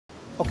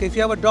Okay, if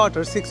you have a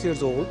daughter, 6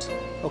 years old,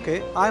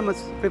 okay, I'm a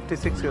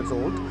 56 years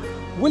old,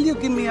 will you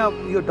give me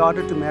your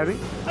daughter to marry?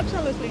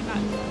 Absolutely not.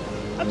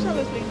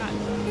 Absolutely not.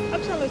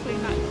 Absolutely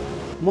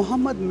not.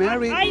 Muhammad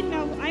married... I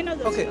know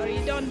the Okay. story.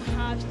 You don't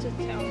have to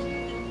tell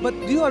me. But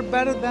you are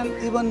better than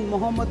even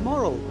Muhammad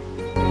moral.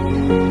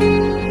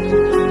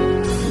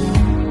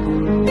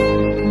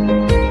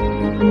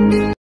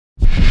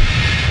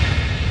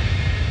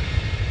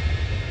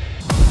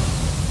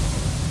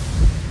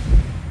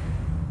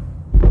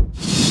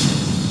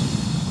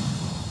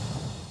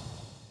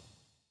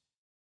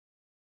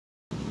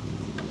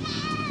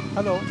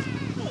 Hello.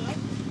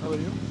 How are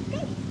you?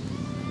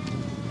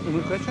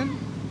 Any question?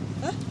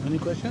 Huh? Any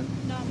question?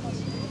 No, I'm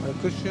Muslim. A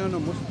Christian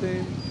or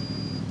Muslim?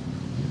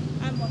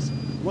 I'm Muslim.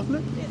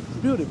 Muslim? Yes.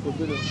 Beautiful,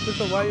 beautiful.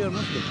 So why are you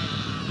Muslim?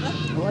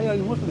 Huh? Why are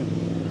you Muslim?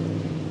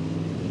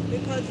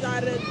 Because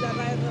that is the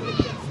right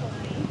religion for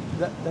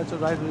me. That's the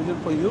right religion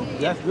for you?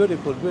 That's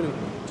beautiful, beautiful.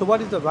 So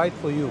what is the right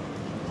for you?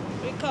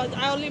 Because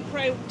I only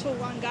pray to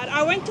one God.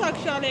 I went to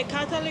actually a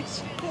Catholic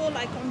school.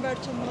 I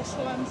converted to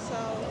Muslim, so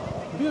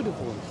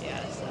Beautiful. yeah.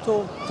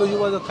 So you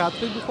were a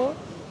Catholic before?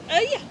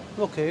 Yeah.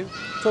 Okay.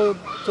 So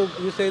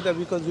you say that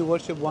because you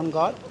worship one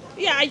God?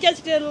 Yeah, I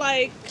just did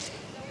like,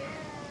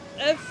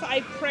 if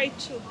I pray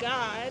to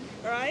God,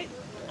 right,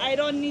 I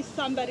don't need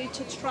somebody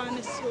to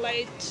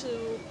translate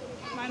to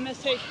my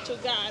message to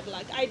God.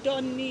 Like, I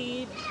don't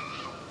need,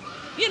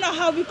 you know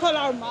how we call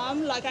our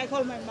mom, like I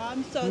call my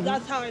mom, so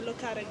that's how I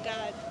look at a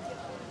God.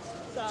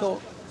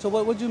 So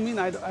what do you mean?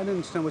 I don't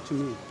understand what you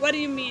mean. What do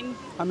you mean?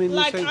 I mean, you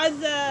like say-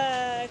 as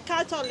a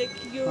Catholic,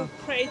 you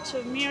pray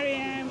to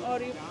Miriam or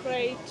you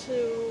pray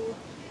to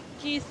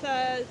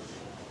Jesus.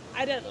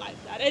 I didn't like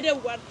that. It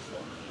didn't work for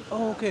me.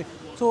 Oh, okay.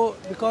 So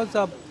because,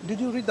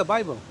 did you read the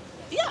Bible?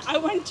 Yeah, I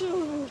went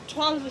to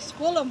 12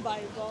 school in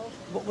Bible.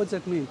 What does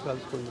that mean,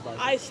 12 school in the Bible?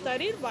 I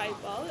studied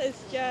Bible.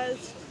 It's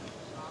just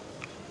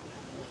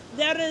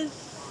there is.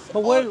 But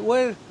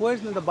where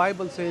in the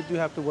Bible says you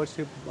have to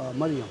worship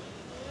Maryam?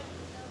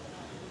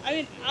 I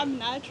mean, I'm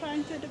not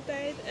trying to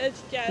debate.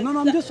 It's just No,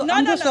 I'm just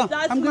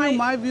that's I'm giving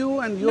my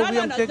view and your view.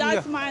 I'm taking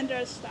that's your... my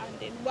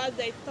understanding. What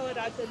they thought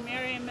as a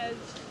Miriam is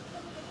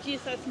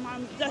Jesus'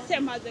 mom, the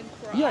same as in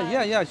Quran.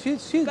 Yeah.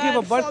 She But gave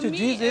a birth for to me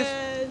Jesus.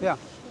 is Yeah.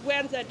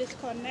 where the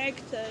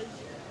disconnect is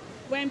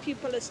when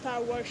people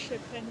start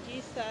worshiping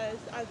Jesus.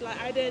 I was like,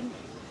 I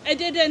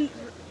didn't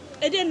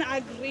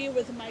agree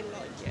with my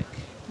logic.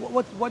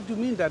 What do you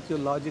mean that your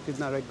logic is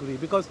not agree?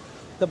 Because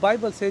the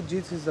Bible says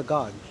Jesus is a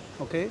God.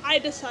 Okay. I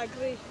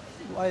disagree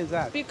Why is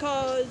that?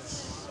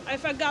 because I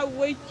forgot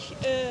which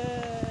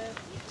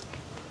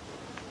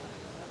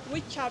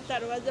chapter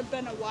it was. It's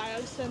been a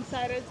while since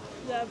I read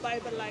the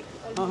Bible, like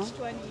almost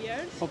 20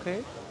 years.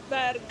 Okay.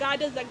 But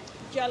God is a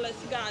jealous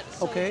God.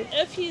 So Okay.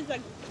 if He's a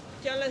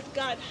jealous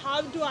God,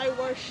 how do I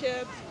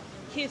worship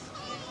His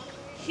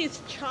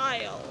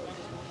child?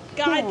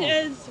 God No.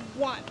 is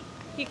one.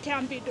 He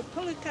can't be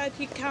duplicate.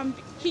 He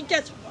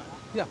just one.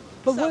 Yeah.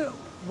 But So-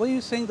 where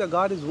you saying that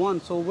God is one?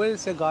 So where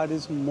is say God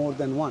is more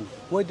than one?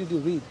 Where did you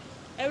read?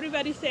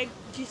 Everybody say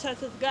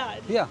Jesus is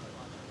God. Yeah.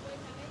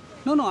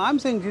 No, I'm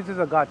saying Jesus is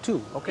a God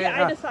too. Okay.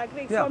 Yeah, I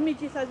disagree. Yeah. For me,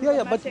 Jesus is Yeah,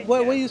 a but messenger.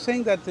 where are you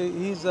saying that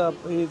he's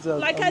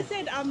Like I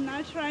said, I'm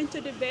not trying to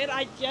debate.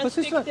 I But just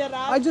sister, picked it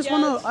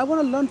up. I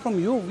wanna learn from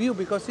your view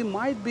because it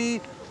might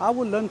be I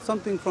will learn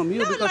something from you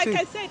No, because like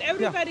I said,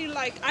 everybody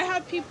I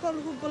have people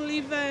who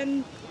believe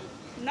in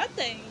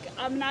nothing.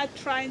 I'm not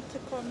trying to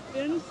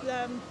convince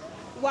them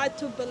what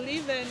to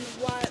believe in.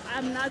 What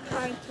I'm not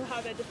trying to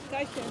have a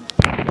discussion.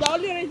 The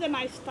only reason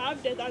I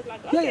stopped it, I was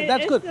like, okay,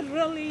 that's it's good.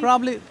 really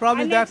Probably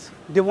I that's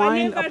I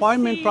divine never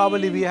appointment.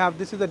 Probably seen- we have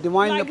this is a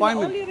divine like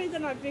appointment. The only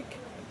reason I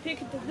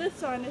picked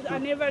this one is I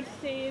never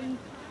seen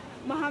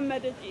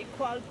Muhammad is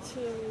equal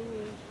to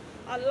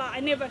Allah. I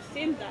never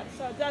seen that,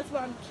 so that's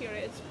why I'm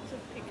curious to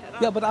pick it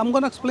up. Yeah, but I'm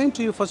gonna explain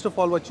to you first of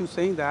all what you're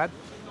saying that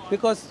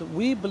because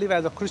we believe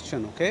as a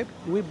Christian, okay,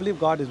 we believe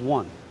God is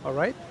one. All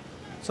right.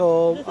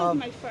 So This is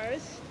my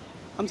first.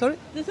 I'm sorry,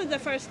 This is the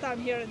first time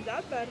hearing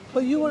that,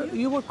 but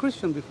you were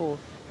Christian before,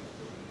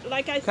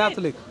 like I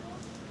Catholic.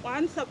 said,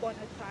 once upon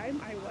a time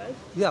I was.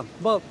 Yeah,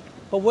 but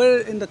where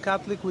in the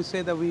Catholic we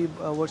say that we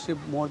worship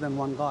more than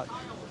one God.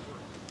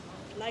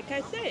 Like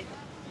I said,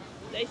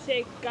 they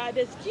say God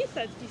is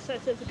Jesus.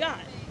 Jesus is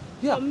God.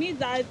 Yeah. For me,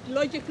 that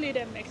logically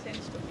that makes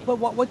sense to me. But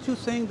what you're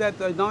saying that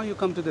now you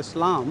come to the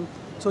Islam,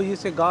 so you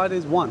say God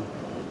is one.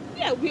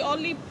 Yeah,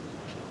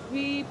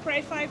 we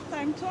pray 5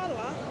 times to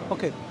Allah.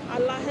 Okay.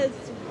 Allah is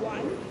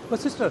one. But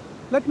sister,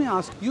 let me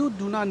ask, you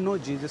do not know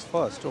Jesus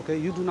first, okay?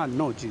 You do not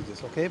know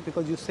Jesus, okay?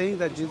 Because you're saying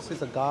that Jesus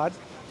is a God.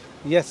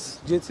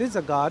 Yes, Jesus is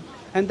a God.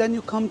 And then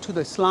you come to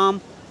the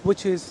Islam,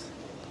 which is,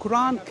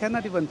 Quran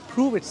cannot even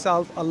prove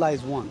itself Allah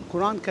is one.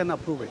 Quran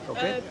cannot prove it,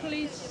 okay?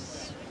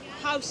 Please,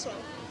 how so?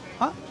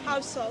 Huh? How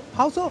so?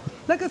 How so?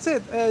 Like I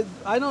said,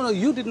 I don't know,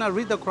 you did not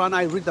read the Quran.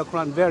 I read the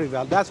Quran very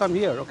well. That's why I'm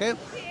here, okay?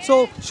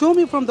 So show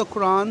me from the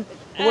Quran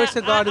where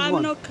the God is I'm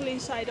one. not clean,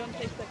 so I don't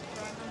take the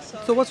Quran. I'm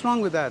sorry. So what's wrong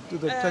with that,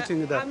 touching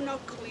with that? I'm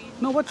not clean.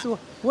 No, where's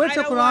I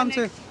the don't Quran want to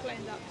say?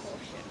 explain that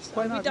portion. So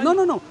Why we not? don't- No,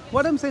 no, no.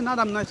 What I'm saying,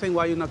 I'm not saying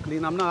why you're not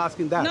clean. I'm not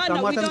asking that. No,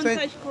 no, what we I'm don't saying,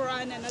 touch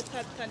Quran in a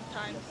certain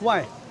time.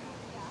 why?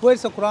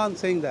 Where's the Quran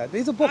saying that?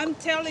 It's a book. I'm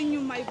telling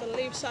you my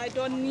beliefs, so I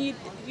don't need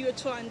you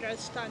to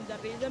understand the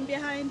reason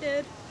behind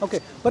it.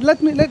 Okay, but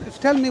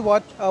tell me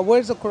what.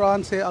 Where's the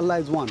Quran say Allah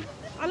is one?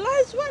 Allah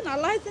is one.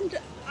 Allah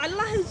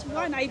is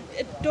one. I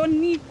don't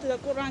need the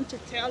Quran to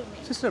tell me.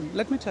 Sister,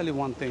 let me tell you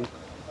one thing.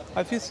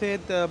 If you say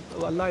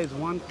Allah is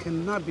one,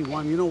 cannot be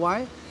one. You know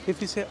why?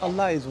 If you say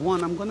Allah is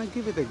one, I'm gonna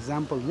give you the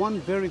example. One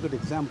very good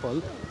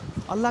example.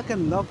 Allah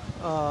can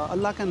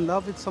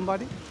love with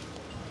somebody.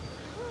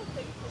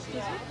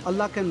 Excuse me?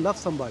 Allah can love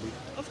somebody.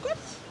 Of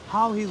course.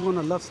 How he's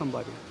gonna love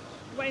somebody?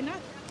 Why not?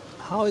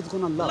 How he's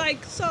gonna love?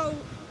 Like, so,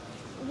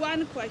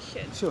 one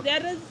question. Sure.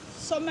 There is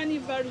so many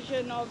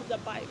versions of the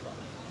Bible,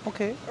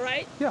 Okay.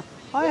 right? Yeah.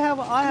 I have.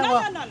 No.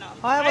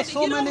 I have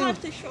so you many. don't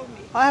have to show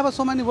me. I have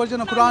so many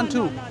versions of No, Quran no,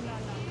 too. no.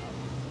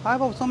 I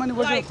have so many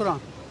versions Like- of Quran.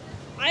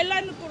 I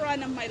learn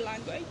Quran in my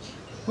language.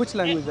 Which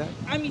language that?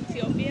 I'm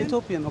Ethiopian.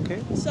 Ethiopian.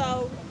 Okay.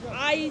 So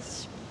I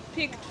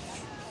speak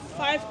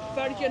 5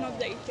 versions of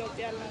the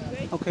Ethiopian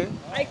language. Okay.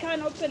 I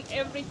can open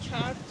every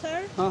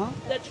chapter. Uh-huh.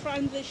 The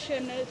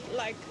transition is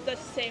like the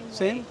same way.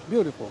 Same.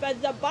 Beautiful.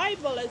 But the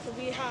Bible is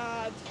we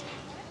have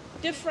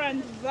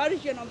different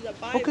version of the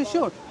Bible. Okay,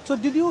 sure. So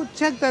did you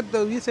check that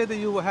you say that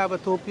you have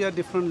Ethiopia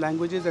different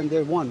languages and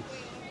they're one?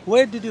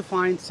 Where did you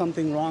find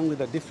something wrong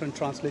with a different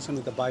translation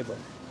of the Bible?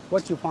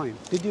 What you find?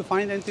 Did you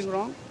find anything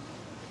wrong?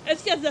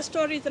 It's just the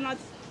story is not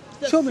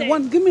the Show same. me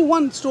one. Give me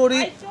one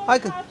story. I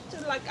don't have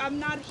to, like, I'm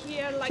not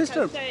here, like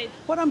Sister, I said.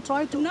 what I'm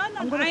trying to. No,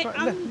 I'm gonna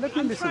try. Let me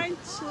I'm listen. trying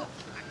to,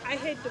 I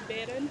hate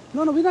debating.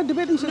 No, we're not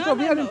debating, sister. No,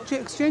 we no, are no.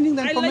 exchanging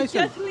the I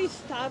information. legitimately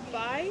stopped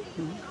by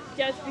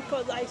just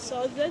because I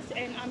saw this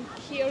and I'm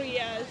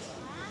curious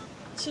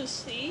to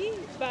see,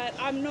 but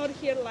I'm not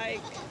here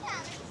like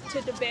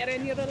to debate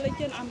any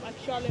religion. I'm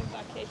actually on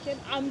vacation.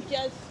 I'm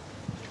just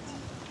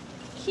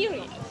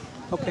curious.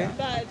 Okay.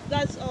 But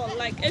that's all.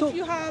 Like So- if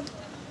you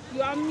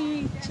want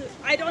me to,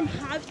 I don't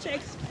have to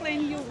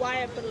explain you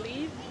why I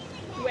believe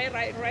where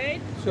I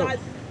read. Sure.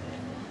 That's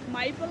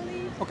my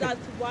belief. Okay.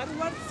 That's what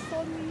works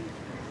for me.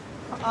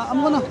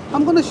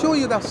 I'm gonna show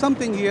you that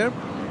something here.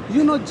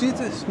 You know,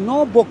 Jesus.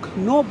 No book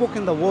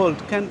in the world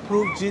can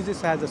prove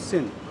Jesus has a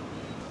sin.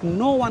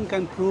 No one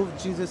can prove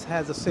Jesus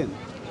has a sin.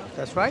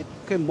 That's right.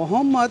 Okay.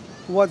 Muhammad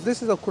was.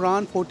 This is a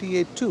Quran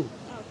 48:2.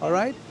 All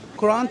right.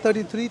 Quran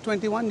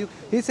 33:21.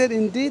 He said,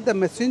 "Indeed, the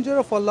messenger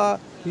of Allah,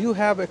 you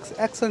have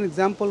excellent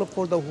example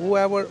for the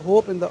whoever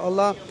hope in the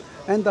Allah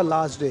and the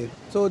last day."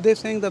 So they're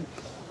saying that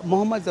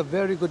Muhammad is a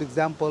very good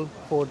example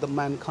for the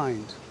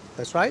mankind.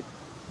 That's right.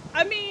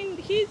 I mean,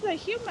 he's a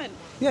human.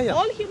 Yeah.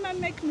 All humans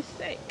make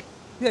mistakes.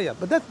 Yeah.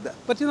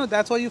 But you know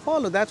that's why you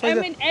follow. That's why. I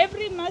mean,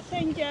 every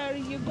messenger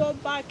you go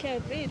back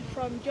and read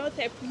from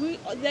Joseph,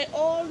 they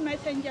all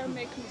messenger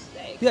make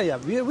mistakes. Yeah.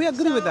 We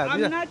agree with that.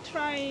 I'm Yeah. not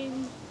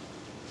trying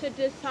to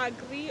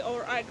disagree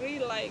or agree.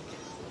 Like,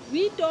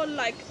 we don't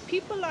like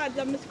people are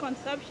the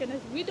misconception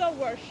is we don't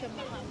worship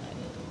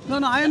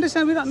Muhammad. No. I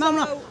understand. We don't. No.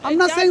 So I'm it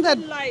not saying that.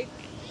 doesn't, like,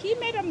 he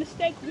made a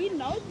mistake. We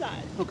know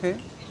that. Okay.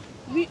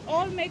 We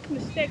all make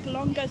mistakes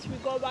long as we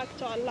go back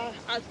to Allah,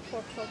 ask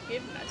for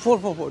forgiveness.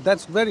 444.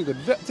 That's very good.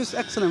 This is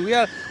excellent. We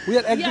are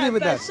agree Yeah,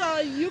 with but that. so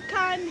you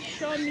can't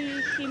show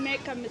me he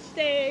make a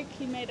mistake,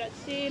 he made a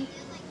sin.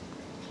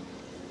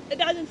 It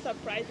doesn't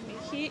surprise me.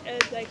 He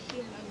is a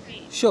human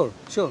being. Sure.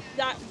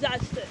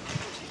 That's it.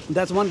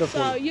 That's wonderful.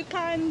 So you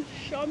can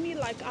show me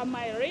like I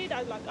might read,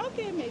 I'm like,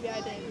 okay, maybe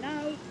I didn't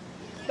know.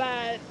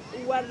 But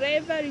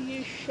whatever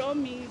you show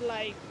me,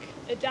 like,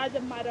 it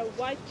doesn't matter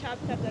what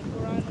chapter of the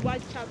Quran,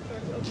 what chapter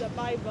of the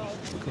Bible,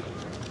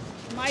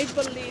 my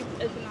belief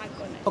is not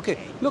gonna Okay,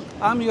 change. look,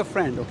 I'm your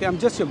friend, okay? I'm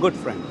just your good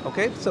friend,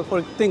 okay? So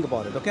think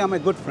about it, okay? I'm a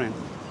good friend.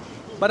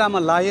 But I'm a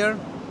liar,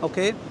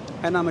 okay?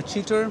 And I'm a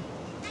cheater.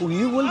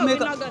 You will Oh, make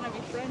we're a... not gonna be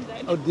friends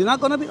then. Oh, you're not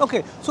going to be?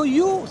 Okay, so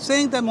you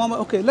saying that Muhammad...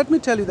 Okay, let me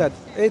tell you that.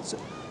 It's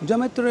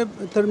Jami'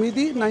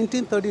 Tirmidhi,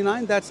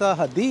 1939. That's a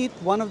hadith,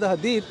 one of the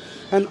hadith.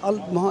 And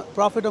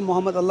Prophet of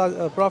Muhammad,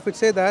 Prophet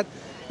say that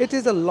it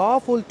is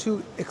lawful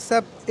to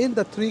accept in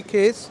the 3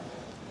 cases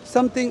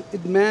something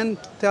a man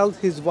tells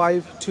his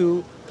wife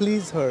to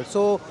please her.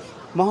 So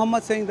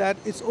Muhammad saying that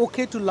it's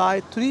okay to lie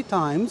 3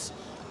 times,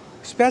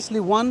 especially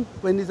one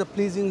when it's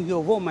pleasing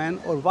your woman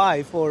or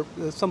wife or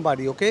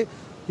somebody, okay?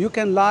 You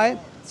can lie.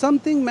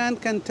 Something man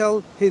can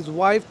tell his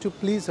wife to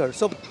please her.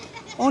 So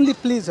only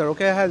please her,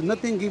 okay? Has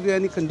nothing give you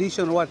any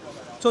condition or what.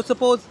 So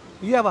suppose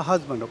you have a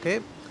husband, okay?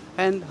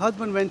 And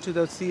husband went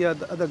to see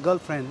the other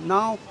girlfriend.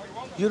 Now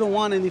you don't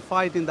want any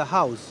fight in the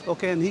house,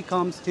 okay? And he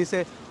comes, he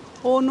say,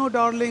 oh no,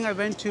 darling, I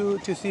went to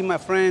see my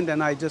friend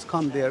and I just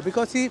come there.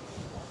 Because see,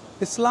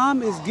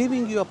 Islam is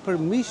giving you a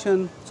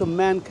permission so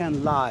man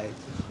can lie.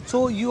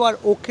 So you are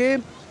okay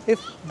if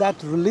that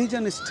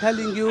religion is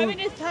telling you, I mean,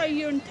 it's how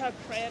you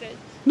interpret it.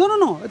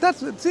 no. That's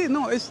see,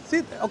 no.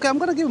 Okay. I'm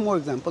gonna give you more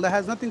example. That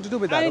has nothing to do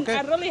with that. I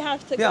Okay. really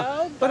have to Yeah,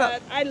 go, but,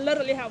 but I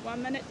literally have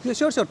 1 minute. Yeah,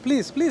 sure.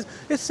 Please.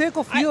 It's sake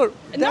of I- your. no,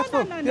 That's no,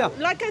 what- no, Yeah.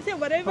 no. Like I said,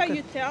 whatever Okay.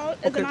 you tell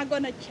is Okay. not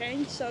going to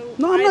change. So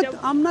No, I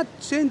don't- I'm not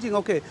changing.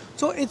 Okay,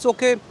 so it's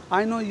okay.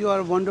 I know you are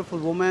a wonderful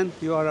woman.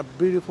 You are a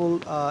beautiful,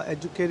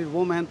 educated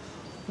woman.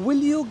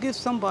 Will you give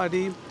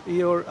somebody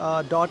your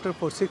daughter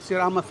for 6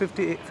 years? I'm a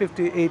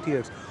 58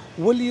 years.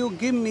 Will you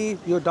give me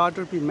your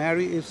daughter to be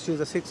married if she's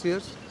a 6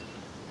 years?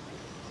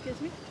 Excuse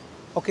me?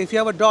 Okay, if you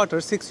have a daughter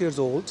 6 years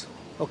old,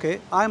 okay,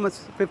 I'm a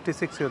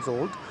 56 years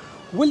old.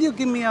 Will you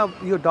give me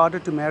your daughter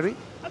to marry?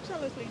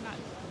 Absolutely not.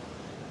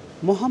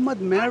 Muhammad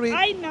married,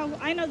 I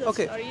know the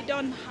Okay. story. You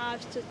don't have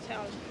to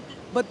tell me.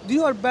 but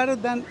you are better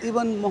than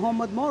even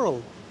Muhammad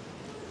moral.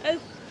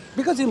 It's,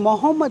 Because if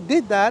Muhammad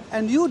did that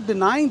and you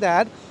denying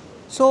that,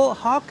 so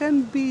how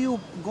can be you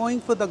going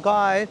for the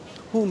guy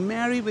who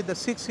married with the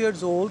 6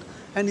 years old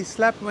and he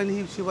slept when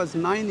she was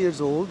 9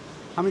 years old?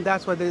 I mean,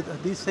 that's why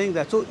they're saying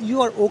that. So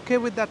you are okay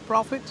with that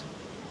prophet?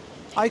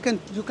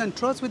 You can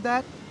trust with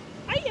that?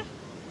 yeah.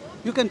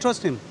 You can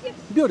trust him? Yes.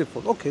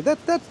 Beautiful. Okay,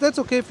 that's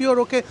okay if you're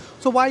okay.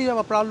 So why you have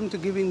a problem to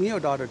giving me your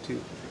daughter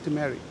to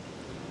marry?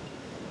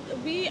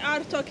 We are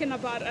talking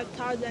about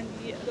 1,000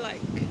 years, like.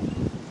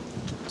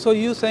 So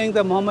you saying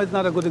that Muhammad is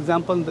not a good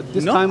example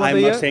this No, time of I'm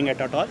the year? not saying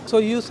it at all. So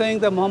you saying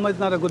that Muhammad is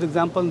not a good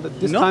example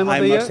this No, time of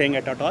I'm the year? not saying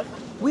it at all.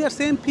 We are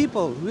same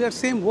people. We are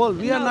same world.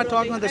 We are No, not really,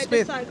 talking about the I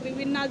space. disagree.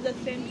 We're not the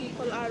same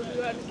people are we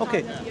were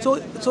Okay. 1,000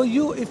 years So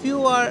ago. if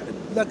you are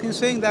like you're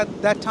saying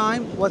that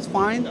time was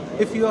fine.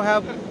 If you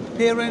have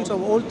parents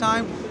of old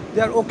time,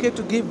 they are okay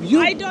to give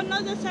you. I don't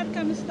know the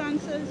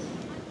circumstances,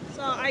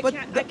 so I But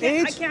can't. the I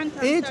can't. I age can't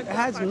age answer this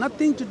has question.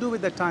 nothing to do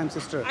with the time,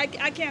 sister. I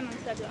can't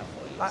answer that for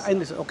you. I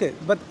understand. Okay,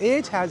 but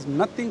age has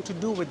nothing to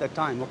do with the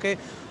time. Okay,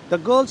 the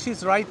girl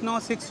she's right now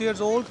 6 years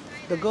old.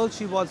 The girl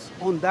she was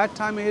on that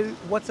time age.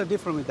 What's the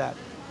difference with that?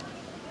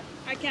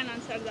 I can't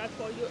answer that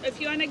for you. If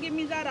you wanna give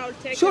me that, I'll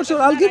take it. Sure. If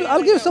I'll not, give I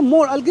you gotta some go.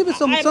 more. I'll give you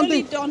some I really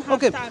something. don't have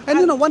Okay. time. And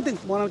you know one thing.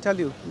 What I'll tell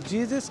you.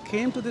 Jesus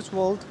came to this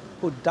world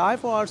who died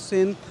for our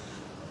sin.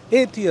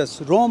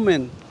 Atheist,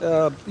 Roman,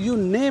 you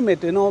name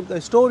it. You know, the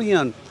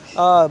historian.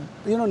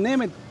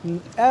 Name it.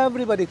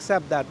 Everybody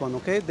except that one.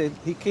 Okay.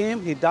 He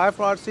came. He died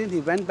for our sin.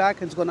 He went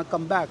back and he's gonna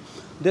come back.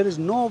 There is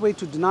no way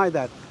to deny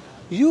that.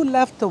 You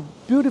left the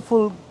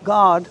beautiful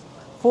God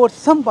for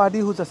somebody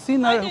who's a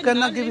sinner I who did cannot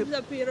not give you. leave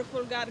the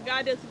beautiful God.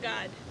 God is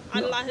God.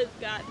 Allah is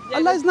God.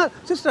 Allah is not,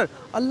 sister,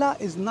 Allah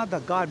is not the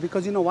God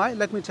because you know why?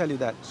 Let me tell you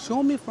that.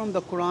 Show me from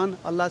the Quran,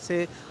 Allah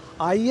say,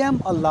 I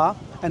am Allah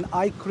and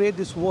I create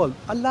this world.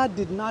 Allah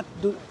did not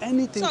do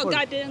anything So for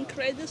God didn't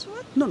create this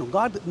world? No,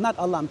 God, not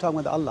Allah. I'm talking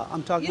about Allah.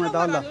 I'm talking You know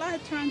about what? Allah. Allah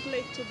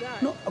translates to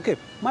God. No, okay.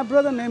 My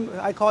brother name,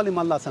 I call him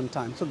Allah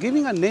sometimes. So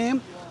giving a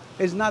name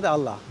is not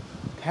Allah.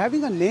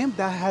 Having a name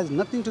that has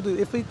nothing to do.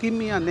 If you give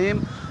me a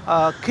name,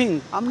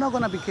 King, I'm not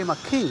gonna become a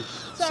king.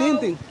 So- Same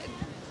thing.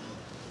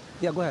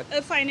 Yeah, go ahead.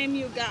 If I name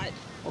you God,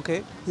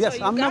 Okay. Yes,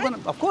 you I'm not God?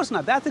 gonna. Of course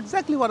not. That's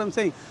exactly what I'm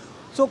saying.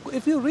 So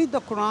if you read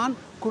the Quran,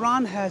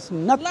 Quran has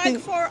nothing. like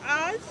for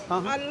us,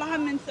 Uh-huh. Allah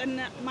means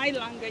in my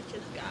language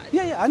is God.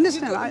 Yeah, I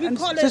understand. We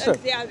call it sister,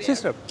 Xavier.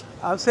 sister,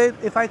 I'll say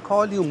if I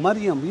call you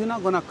Maryam, you're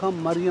not gonna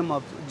come Maryam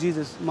of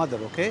Jesus' mother.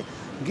 Okay.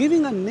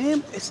 Giving a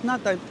name is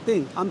not that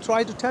thing. I'm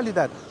trying to tell you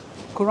that.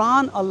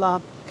 Quran,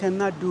 Allah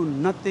cannot do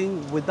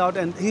nothing without,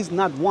 and He's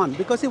not one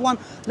because He one.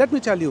 Let me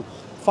tell you.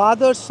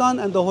 Father, Son,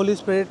 and the Holy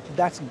Spirit,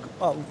 that's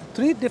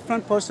three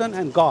different person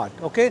and God,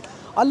 okay?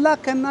 Allah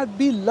cannot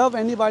be love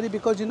anybody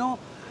because, you know,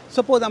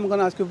 suppose I'm going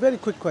to ask you a very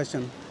quick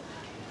question.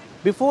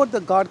 Before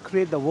the God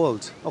created the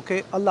world,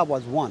 okay, Allah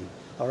was one,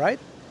 all right?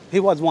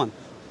 He was one.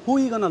 Who are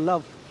you going to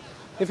love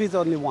if He's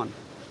only one?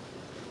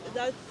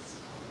 That's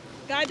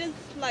God is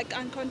like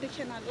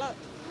unconditional love.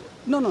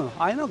 No,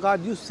 I know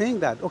God, you saying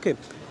that. Okay,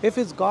 if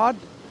it's God,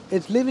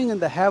 it's living in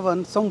the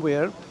heaven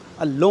somewhere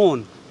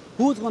alone.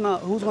 Who's gonna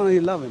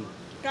love Him?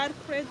 God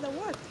created the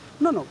world.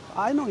 No,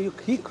 I know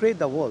He created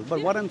the world,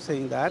 but what I'm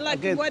saying that Like,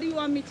 again, what do you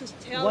want me to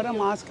tell what you?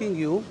 I'm asking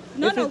you.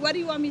 No, if it- what do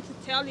you want me to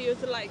tell you?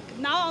 It's like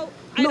now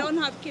I No. don't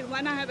have kids.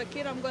 When I have a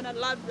kid, I'm gonna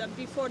love them.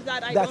 Before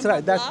that, I That's don't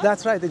right. have love.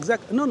 That's right.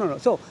 Exactly. No.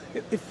 So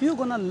if you're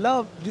gonna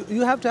love,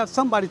 you have to have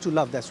somebody to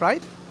love. That's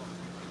right.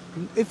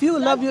 If you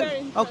love your,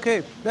 very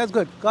okay, that's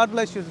good. God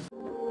bless you.